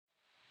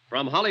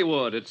From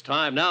Hollywood, it's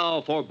time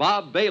now for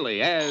Bob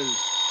Bailey as...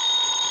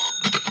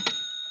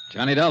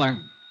 Johnny Dollar.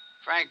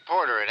 Frank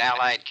Porter at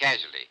Allied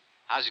Casualty.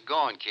 How's it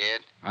going,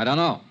 kid? I don't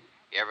know.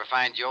 You ever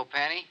find Joe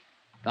Penny?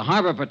 The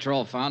Harbor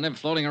Patrol found him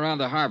floating around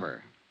the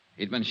harbor.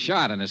 He'd been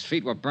shot and his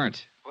feet were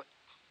burnt. What?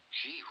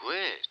 Gee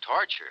whiz,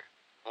 torture.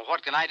 Well,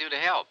 what can I do to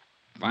help?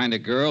 Find a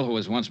girl who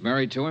was once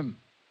married to him?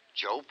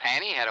 Joe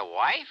Penny had a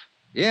wife?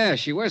 Yeah,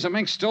 she wears a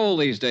mink stole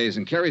these days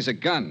and carries a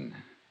gun.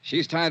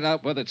 She's tied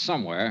up with it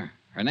somewhere.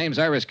 Her name's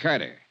Iris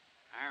Carter.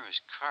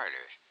 Iris Carter.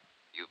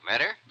 You've met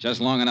her?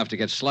 Just long enough to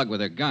get slugged with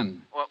her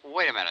gun. Well,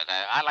 wait a minute.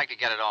 I'd like to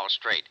get it all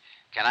straight.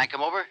 Can I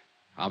come over?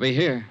 I'll be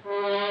here.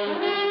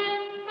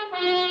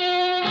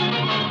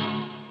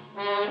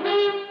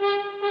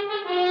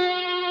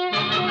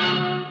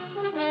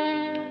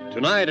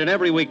 Tonight and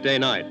every weekday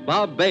night,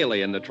 Bob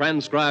Bailey in the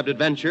transcribed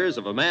adventures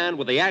of a man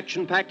with the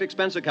action-packed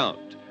expense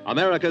account.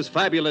 America's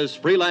fabulous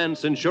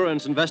freelance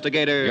insurance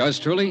investigator. Yours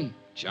truly,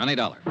 Johnny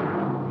Dollar.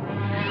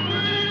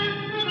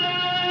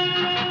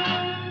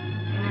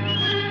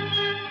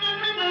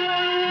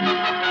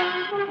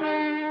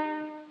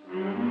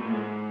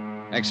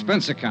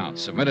 Expense account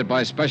submitted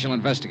by Special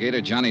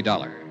Investigator Johnny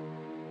Dollar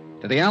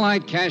to the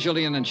Allied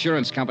Casualty and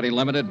Insurance Company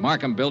Limited,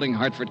 Markham Building,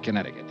 Hartford,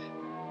 Connecticut.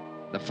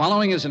 The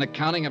following is an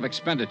accounting of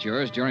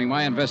expenditures during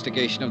my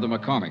investigation of the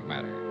Macormack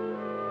matter.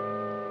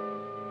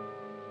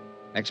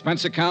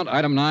 Expense account,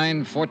 item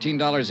 9,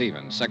 $14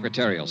 even,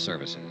 secretarial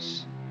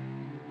services.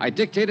 I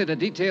dictated a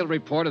detailed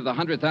report of the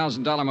 $100,000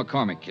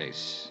 Macormack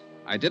case.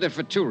 I did it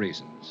for two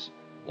reasons.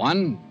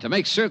 One, to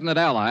make certain that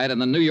Allied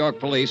and the New York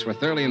police were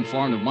thoroughly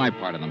informed of my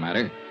part of the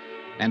matter.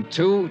 And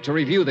two, to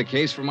review the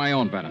case for my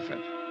own benefit.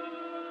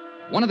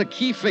 One of the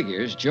key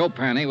figures, Joe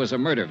Penny, was a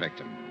murder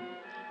victim.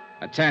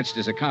 Attached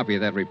is a copy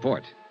of that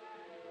report.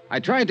 I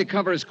tried to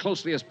cover as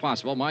closely as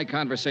possible my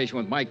conversation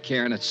with Mike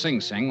Cairn at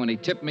Sing Sing when he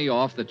tipped me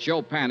off that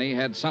Joe Penny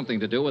had something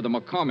to do with the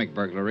Macormack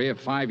burglary of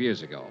 5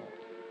 years ago.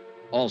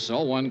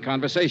 Also, one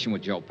conversation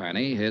with Joe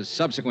Penny, his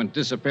subsequent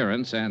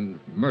disappearance, and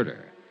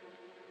murder.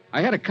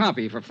 I had a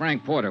copy for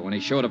Frank Porter when he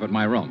showed up at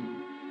my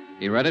room.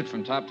 He read it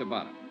from top to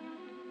bottom.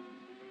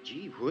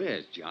 Gee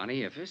whiz,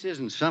 Johnny, if this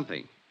isn't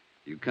something.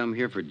 You come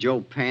here for Joe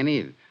Penny.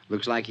 It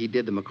looks like he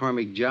did the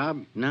McCormick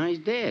job. Now he's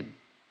dead.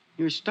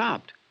 You're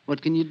stopped.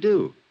 What can you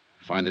do?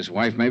 Find his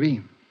wife,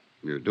 maybe?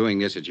 You're doing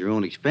this at your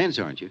own expense,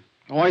 aren't you?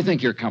 Oh, I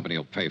think your company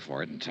will pay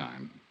for it in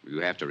time. You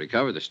have to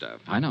recover the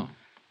stuff. I know.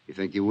 You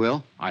think you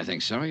will? I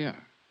think so, yeah.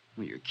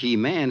 Well, your key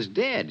man's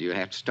dead. You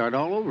have to start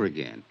all over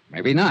again.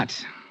 Maybe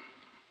not.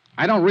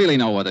 I don't really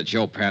know whether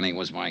Joe Penny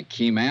was my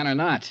key man or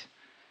not.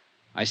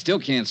 I still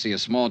can't see a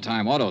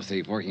small-time auto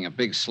thief working a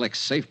big, slick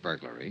safe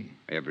burglary.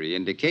 Every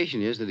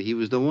indication is that he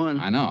was the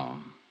one. I know.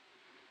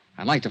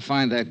 I'd like to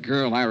find that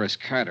girl, Iris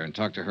Carter, and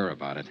talk to her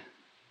about it.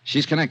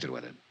 She's connected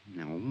with it.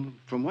 No,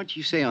 from what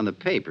you say on the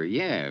paper,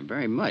 yeah,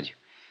 very much.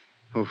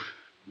 Oh,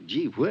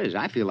 gee whiz,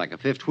 I feel like a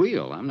fifth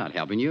wheel. I'm not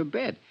helping you a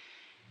bit.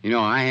 You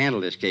know, I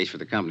handled this case for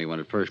the company when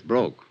it first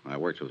broke. I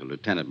worked with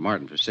Lieutenant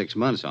Martin for 6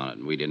 months on it,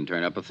 and we didn't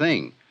turn up a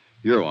thing.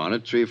 You're on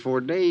it 3 or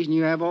 4 days, and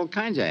you have all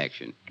kinds of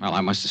action. Well,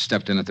 I must have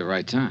stepped in at the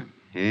right time.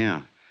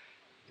 Yeah.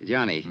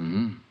 Johnny,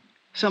 Mm-hmm.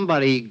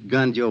 somebody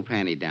gunned Joe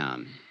Penny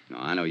down. Now,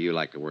 I know you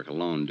like to work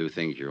alone and do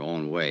things your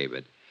own way,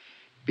 but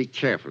be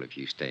careful if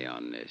you stay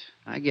on this.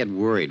 I get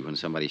worried when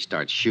somebody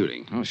starts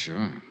shooting. Oh,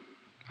 sure.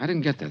 I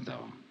didn't get that,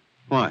 though.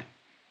 Why?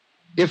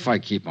 If I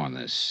keep on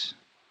this,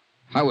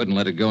 I wouldn't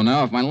let it go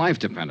now if my life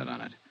depended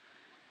on it.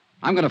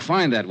 I'm going to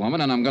find that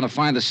woman, and I'm going to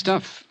find the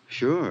stuff.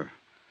 Sure.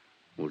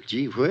 Well,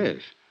 gee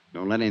whiz.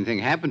 Don't let anything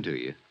happen to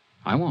you.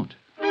 I won't.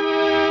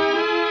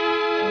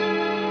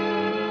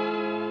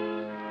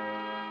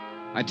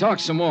 I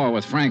talked some more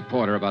with Frank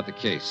Porter about the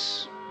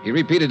case. He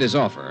repeated his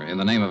offer in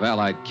the name of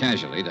Allied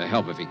Casualty to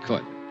help if he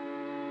could.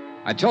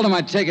 I told him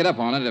I'd take it up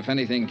on it if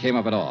anything came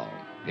up at all.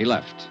 He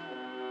left.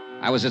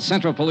 I was at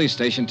Central Police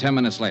Station 10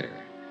 minutes later.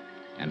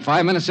 And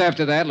 5 minutes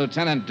after that,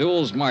 Lieutenant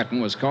Dools Martin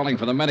was calling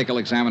for the medical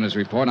examiner's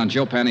report on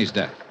Joe Penny's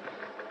death.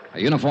 A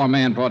uniformed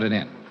man brought it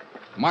in.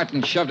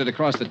 Martin shoved it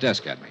across the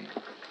desk at me.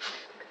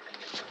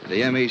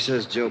 The ME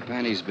says Joe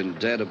Penny's been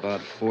dead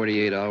about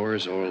 48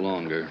 hours or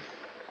longer.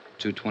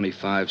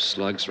 225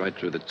 slugs right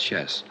through the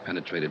chest,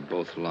 penetrated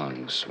both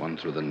lungs, one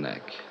through the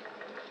neck.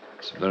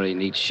 It's very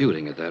neat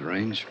shooting at that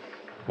range.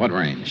 What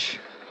range?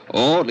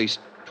 Oh, at least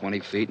 20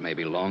 feet,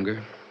 maybe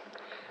longer.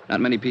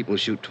 Not many people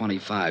shoot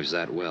 25s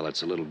that well.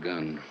 It's a little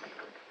gun.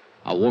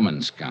 A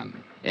woman's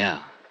gun.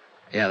 Yeah,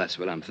 that's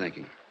what I'm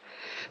thinking.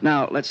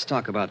 Now, let's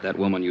talk about that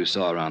woman you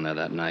saw around there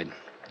that night.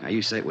 Now,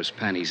 you say it was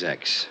Penny's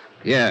ex.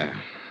 Yeah,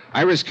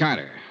 Iris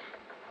Carter.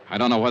 I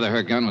don't know whether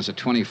her gun was a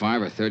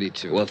 25 or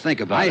 32. Well, think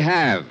about it. I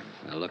have.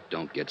 Now, look,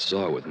 don't get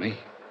sore with me.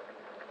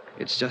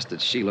 It's just that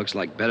she looks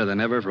like better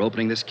than ever for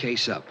opening this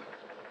case up.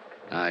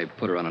 I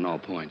put her on all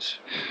points.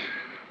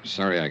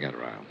 Sorry I got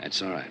riled.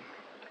 That's all right.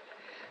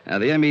 Now,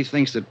 the ME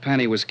thinks that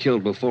Penny was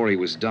killed before he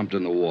was dumped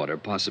in the water,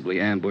 possibly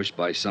ambushed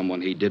by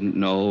someone he didn't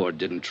know or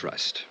didn't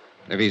trust.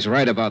 If he's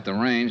right about the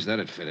range,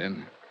 that'd fit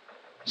in.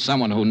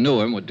 Someone who knew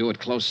him would do it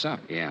close up.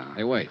 Yeah.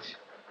 Hey, wait.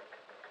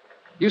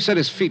 You said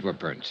his feet were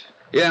burnt.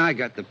 Yeah, I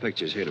got the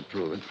pictures here to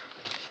prove it.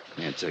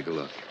 Yeah, take a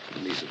look.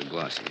 These are the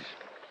glossies.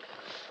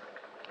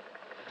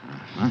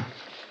 Uh-huh.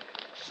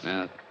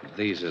 Now,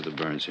 these are the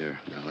burns here,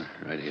 Dollar.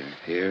 Right here.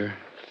 Here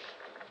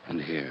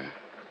and here.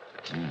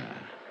 Yeah.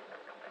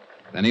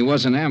 Then he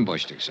wasn't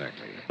ambushed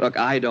exactly. Look,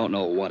 I don't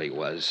know what he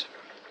was.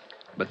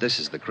 But this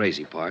is the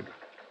crazy part.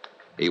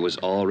 He was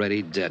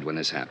already dead when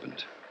this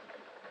happened.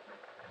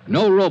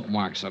 No rope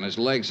marks on his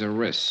legs or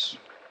wrists.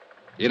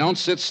 You don't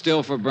sit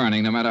still for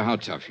burning, no matter how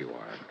tough you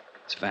are.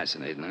 It's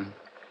fascinating, huh?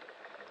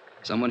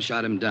 Someone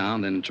shot him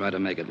down, then tried to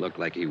make it look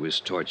like he was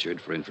tortured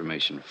for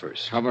information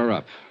first. Cover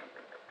up.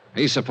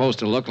 He's supposed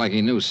to look like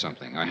he knew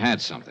something or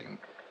had something.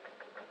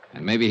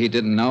 And maybe he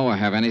didn't know or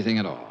have anything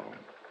at all.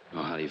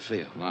 Oh, how do you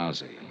feel?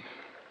 Lousy.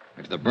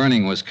 If the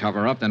burning was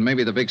cover up, then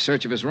maybe the big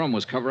search of his room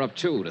was cover up,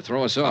 too, to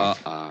throw us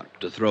off.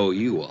 To throw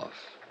you off.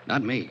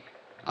 Not me.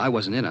 I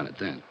wasn't in on it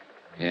then.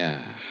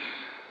 Yeah.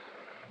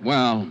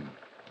 Well,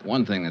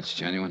 one thing that's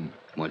genuine.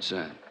 What's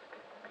that?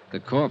 The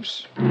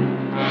corpse.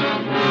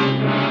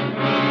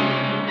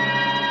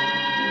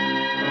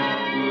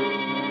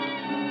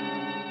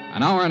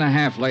 An hour and a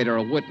half later,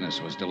 a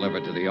witness was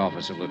delivered to the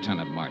office of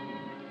Lieutenant Martin.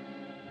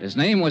 His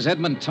name was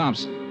Edmund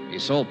Thompson. He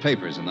sold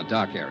papers in the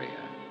dock area.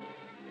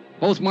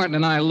 Both Martin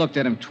and I looked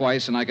at him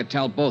twice, and I could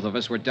tell both of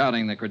us were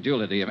doubting the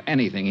credulity of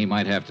anything he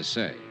might have to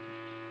say.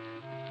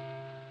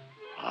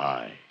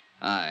 Hi.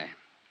 Hi.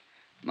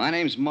 My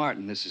name's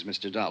Martin. This is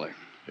Mr. Dollar.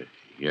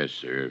 Yes,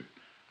 sir.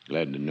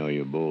 Glad to know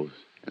you both.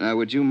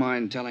 Would you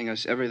mind telling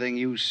us everything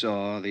you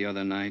saw the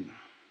other night?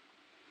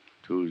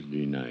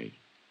 Tuesday night.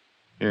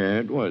 Yeah,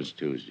 it was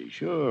Tuesday.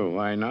 Sure,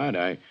 why not?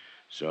 I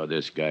saw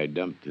this guy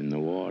dumped in the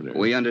water.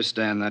 We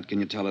understand that. Can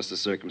you tell us the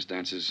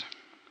circumstances?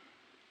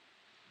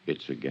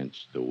 It's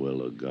against the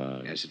will of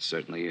God. Yes, it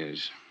certainly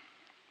is.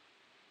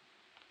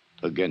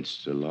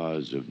 Against the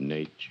laws of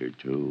nature,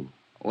 too.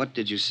 What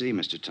did you see,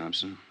 Mr.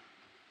 Thompson?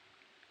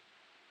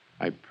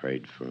 I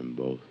prayed for them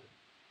both.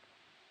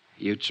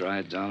 You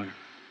tried, Dollar?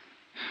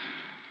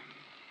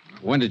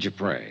 When did you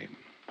pray?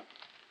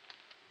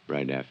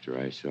 Right after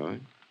I saw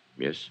it?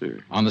 Yes,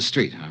 sir. On the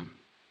street, huh?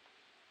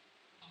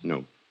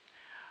 No.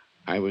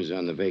 I was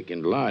on the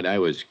vacant lot. I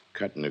was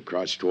cutting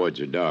across towards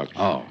the dock.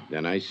 Oh.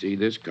 Then I see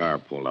this car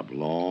pull up.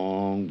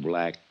 Long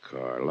black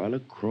car. A lot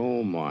of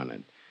chrome on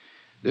it.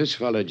 This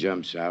fella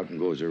jumps out and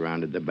goes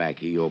around at the back.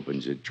 He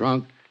opens the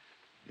trunk,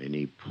 and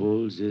he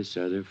pulls this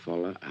other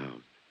fella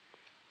out.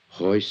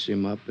 Hoists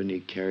him up, and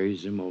he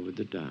carries him over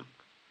the dock.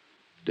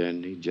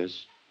 Then he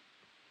just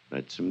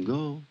lets him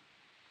go.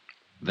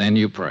 Then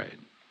you prayed.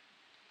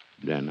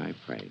 Then I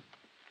prayed.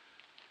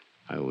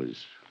 I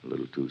was a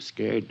little too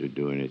scared to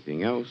do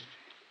anything else.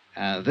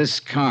 This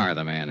car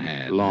the man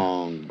had.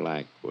 Long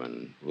black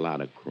one. A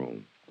lot of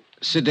chrome.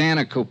 Sedan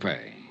or coupe?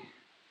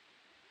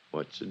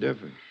 What's the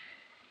difference?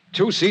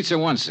 2 seats or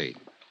 1 seat?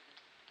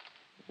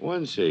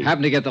 1 seat.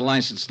 Happen to get the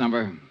license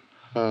number?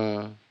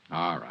 Uh,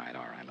 All right.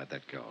 Let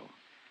that go.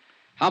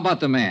 How about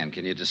the man?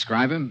 Can you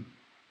describe him?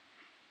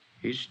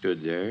 He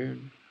stood there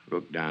and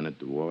looked down at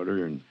the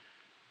water and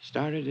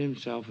started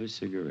himself a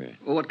cigarette.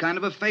 Well, what kind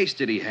of a face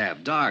did he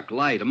have? Dark,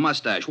 light, a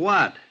mustache,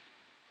 what?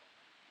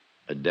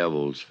 A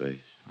devil's face.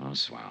 Oh,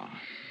 swell.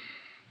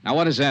 Now,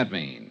 what does that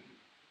mean?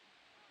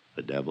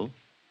 A devil?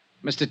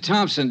 Mr.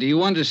 Thompson, do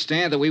you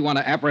understand that we want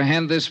to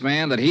apprehend this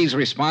man, that he's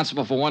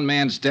responsible for one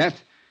man's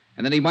death,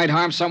 and that he might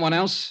harm someone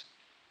else?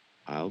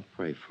 I'll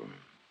pray for him.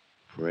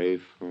 Pray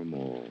for them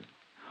all.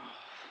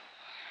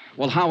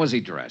 Well, how was he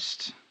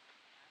dressed?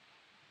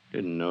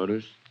 Didn't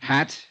notice?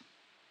 Hat?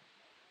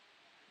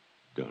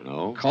 Don't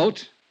know.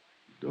 Coat?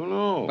 Don't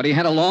know. But he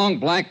had a long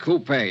black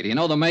coupe. Do you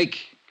know the make?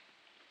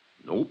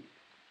 Nope.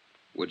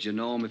 Would you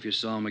know him if you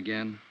saw him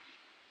again?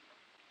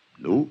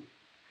 Nope.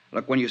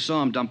 Look, when you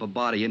saw him dump a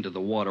body into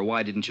the water,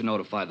 why didn't you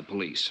notify the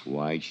police?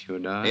 Why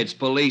should I? It's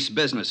police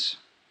business.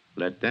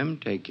 Let them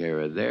take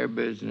care of their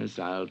business.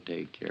 I'll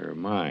take care of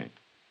mine.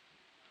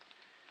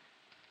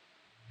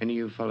 Any of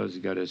you fellas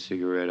got a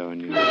cigarette on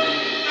you?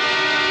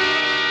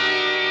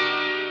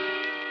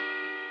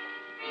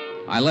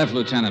 I left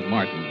Lieutenant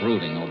Martin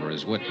brooding over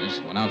his witness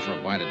and went out for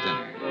a bite of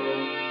dinner.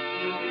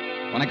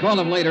 When I called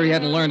him later, he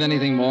hadn't learned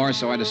anything more,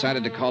 so I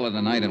decided to call it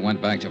a night and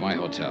went back to my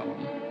hotel.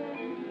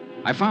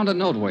 I found a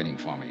note waiting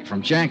for me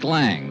from Jack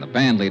Lang, the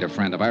band leader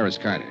friend of Iris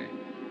Carter.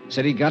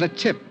 Said he'd got a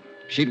tip.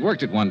 She'd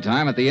worked at one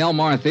time at the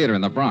Elmar Theater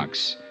in the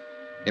Bronx.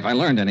 If I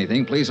learned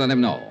anything, please let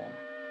him know.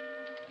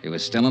 He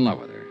was still in love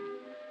with her.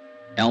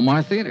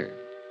 Elmar Theater.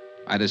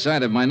 I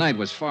decided my night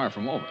was far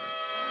from over.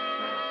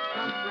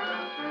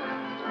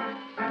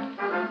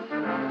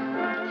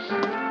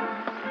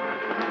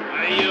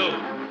 Hey, you.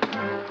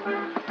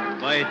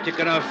 Buy a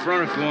ticket out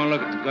front if you want to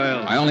look at the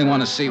girl. I only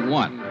want to see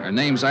one. Her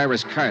name's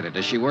Iris Carter.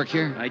 Does she work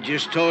here? I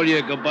just told you,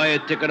 go buy a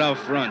ticket out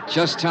front.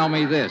 Just tell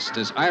me this.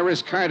 Does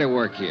Iris Carter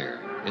work here?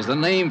 Is the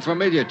name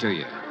familiar to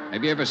you?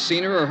 Have you ever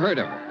seen her or heard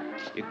of her?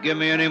 You give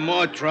me any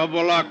more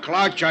trouble, I'll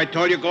clouch. I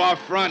told you, go out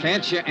front.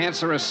 Can't you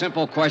answer a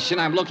simple question?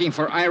 I'm looking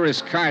for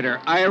Iris Carter.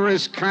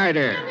 Iris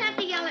Carter. You don't have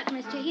to yell at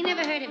Mister. He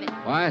never heard of it.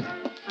 What?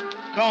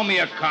 Call me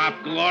a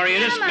cop, Gloria.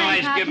 This Never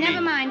mind, guy's Pop. giving me...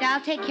 Never mind.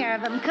 I'll take care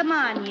of him. Come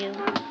on, you.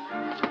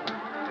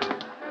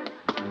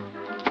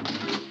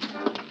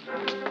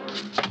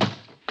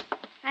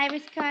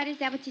 Iris Carter, is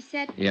that what you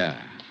said?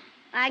 Yeah.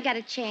 I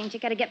gotta change. I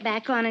gotta get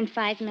back on in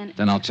 5 minutes.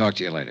 Then I'll talk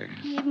to you later.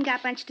 You haven't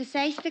got much to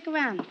say. Stick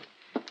around.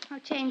 I'll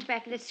change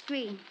back at the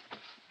screen.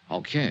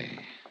 Okay.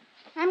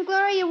 I'm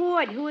Gloria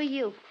Ward. Who are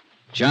you?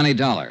 Johnny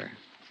Dollar.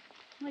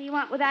 What do you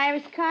want with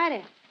Iris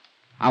Carter?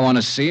 I want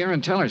to see her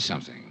and tell her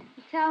something.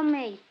 Tell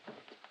me.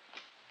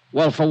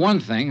 Well, for one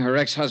thing, her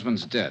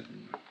ex-husband's dead.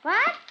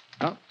 What?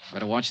 Oh,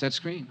 better watch that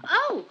screen.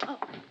 Oh.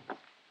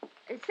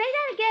 Say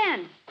that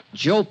again.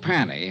 Joe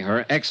Panny,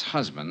 her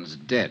ex-husband's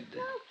dead.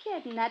 No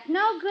kidding. That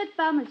no good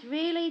bum is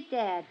really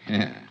dead.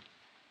 Yeah.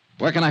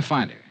 Where can I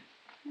find her?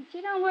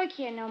 She don't work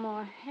here no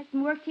more.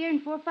 Hasn't worked here in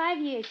 4 or 5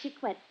 years. She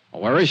quit.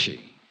 Well, where is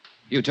she?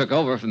 You took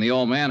over from the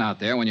old man out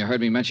there when you heard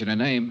me mention her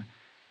name.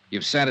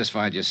 You've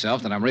satisfied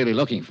yourself that I'm really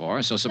looking for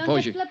her, so Don't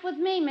suppose you you... flip with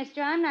me,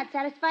 mister. I'm not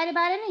satisfied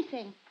about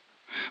anything.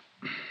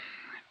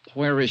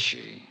 Where is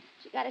she?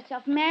 She got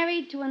herself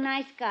married to a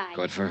nice guy.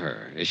 Good for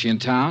her. Is she in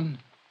town?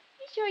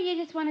 You sure you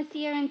just want to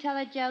see her and tell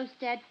her Joe's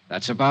dead?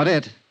 That's about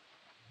it.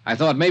 I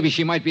thought maybe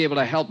she might be able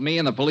to help me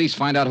and the police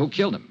find out who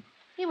killed him.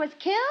 He was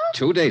killed?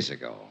 2 days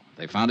ago.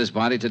 They found his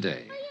body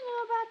today. How do you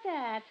know about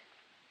that?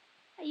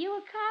 Are you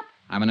a cop?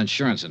 I'm an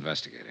insurance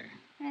investigator.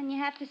 And you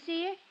have to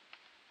see her?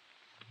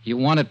 You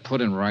want it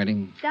put in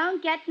writing?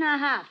 Don't get in a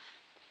huff.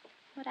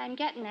 What I'm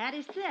getting at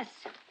is this.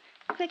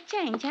 Quick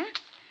change, huh?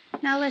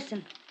 Now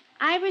listen.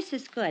 Iris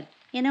is good.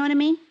 You know what I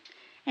mean?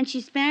 And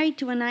she's married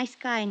to a nice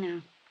guy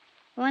now.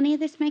 Will any of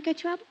this make her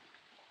trouble?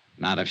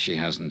 Not if she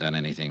hasn't done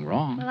anything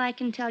wrong. Well, I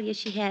can tell you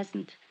she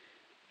hasn't.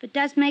 If it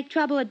does make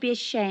trouble, it'd be a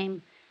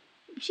shame.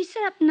 She's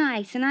set up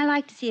nice, and I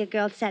like to see a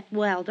girl set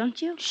well,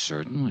 don't you?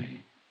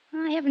 Certainly.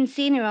 Well, I haven't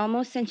seen her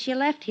almost since she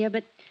left here,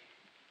 but...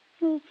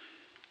 Well,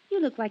 you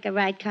look like a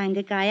right kind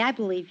of guy. I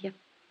believe you.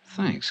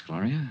 Thanks,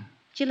 Gloria.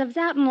 She lives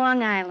out in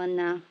Long Island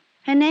now.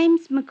 Her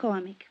name's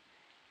Macormack.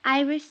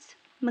 Iris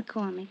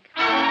Macormack.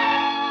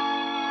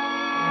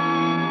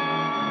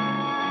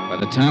 By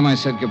the time I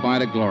said goodbye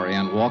to Gloria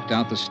and walked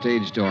out the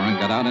stage door and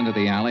got out into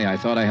the alley, I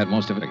thought I had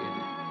most of it figured.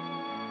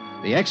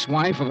 The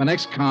ex-wife of an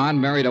ex-con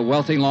married a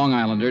wealthy Long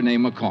Islander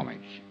named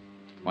McCormick.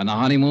 When the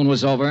honeymoon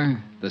was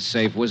over, the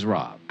safe was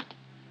robbed.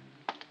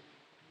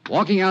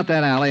 Walking out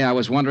that alley, I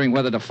was wondering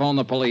whether to phone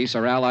the police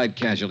or Allied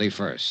Casualty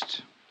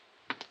first.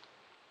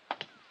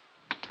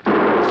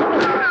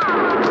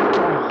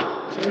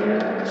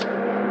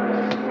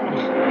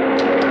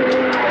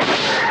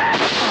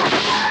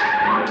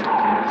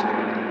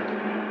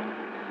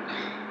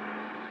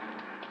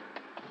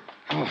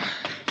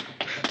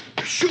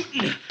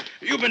 Shooting.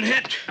 You've been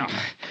hit. Oh,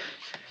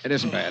 it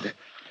isn't bad.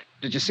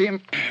 Did you see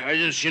him? I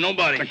didn't see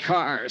nobody. The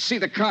car. See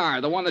the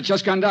car, the one that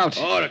just gunned out.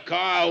 Oh, the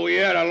car. We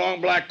had a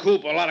long black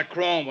coupe, a lot of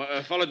chrome.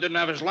 A fella didn't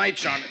have his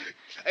lights on.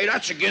 Hey,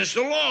 that's against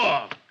the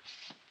law.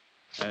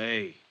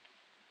 Hey,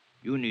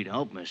 you need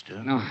help,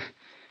 mister. No,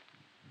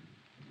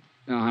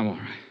 I'm all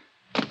right.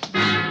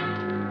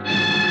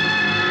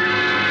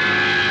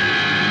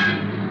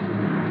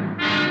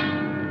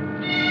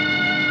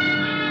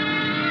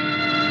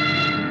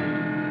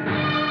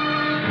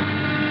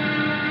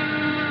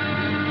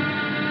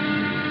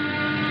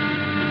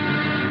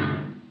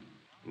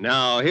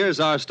 Now,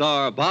 here's our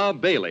star, Bob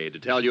Bailey, to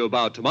tell you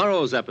about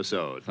tomorrow's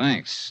episode.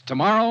 Thanks.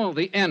 Tomorrow,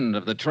 the end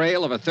of the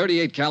trail of a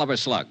 .38 caliber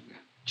slug.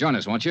 Join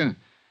us, won't you?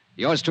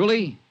 Yours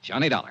truly,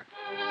 Johnny Dollar.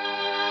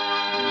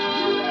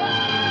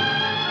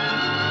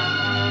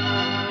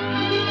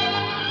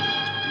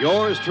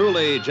 Yours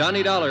truly,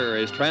 Johnny Dollar,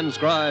 is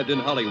transcribed in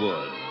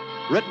Hollywood.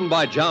 Written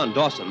by John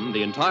Dawson,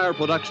 the entire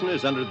production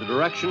is under the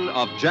direction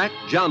of Jack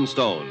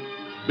Johnstone.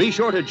 Be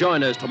sure to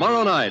join us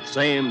tomorrow night,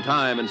 same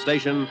time and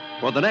station,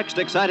 for the next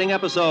exciting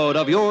episode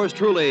of Yours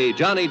truly,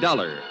 Johnny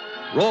Dollar.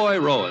 Roy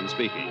Rowan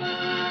speaking.